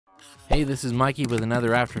Hey, this is Mikey with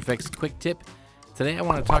another After Effects quick tip. Today I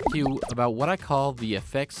want to talk to you about what I call the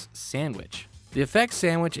effects sandwich. The effects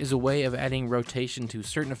sandwich is a way of adding rotation to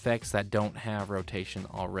certain effects that don't have rotation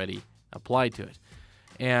already applied to it.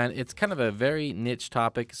 And it's kind of a very niche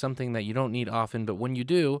topic, something that you don't need often, but when you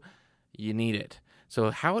do, you need it.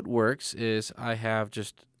 So how it works is I have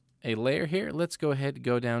just a layer here. Let's go ahead and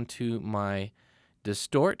go down to my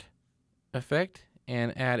distort effect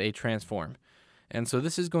and add a transform. And so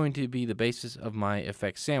this is going to be the basis of my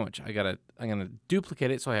effects sandwich. I'm gonna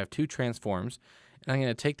duplicate it so I have two transforms, and I'm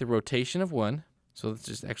gonna take the rotation of one. So let's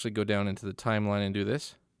just actually go down into the timeline and do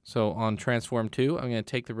this. So on transform 2, I'm gonna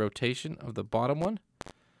take the rotation of the bottom one.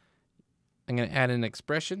 I'm gonna add an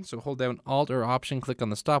expression. So hold down Alt or Option, click on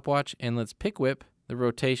the stopwatch, and let's pick whip the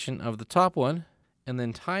rotation of the top one, and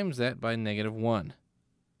then times that by -1.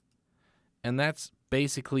 And that's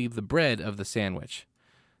basically the bread of the sandwich.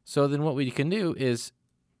 So then what we can do is,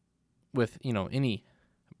 with any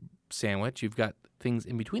sandwich, you've got things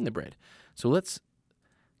in between the bread. So let's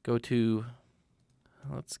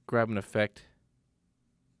grab an effect.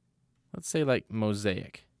 Let's say like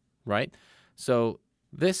mosaic, right? So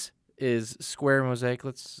this is square mosaic.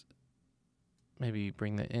 Let's maybe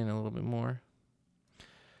bring that in a little bit more.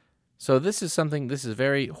 So this is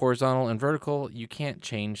very horizontal and vertical. You can't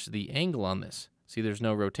change the angle on this. See, there's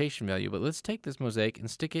no rotation value, but let's take this mosaic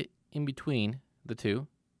and stick it in between the two.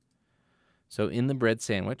 So in the bread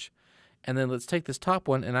sandwich. And then let's take this top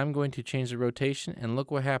one, and I'm going to change the rotation, and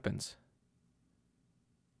look what happens.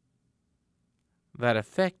 That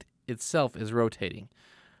effect itself is rotating.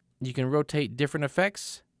 You can rotate different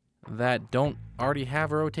effects that don't already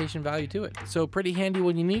have a rotation value to it. So pretty handy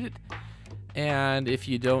when you need it. And if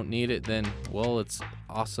you don't need it, then, well, it's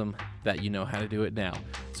awesome that you know how to do it now.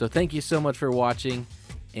 So thank you so much for watching,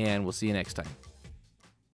 and we'll see you next time.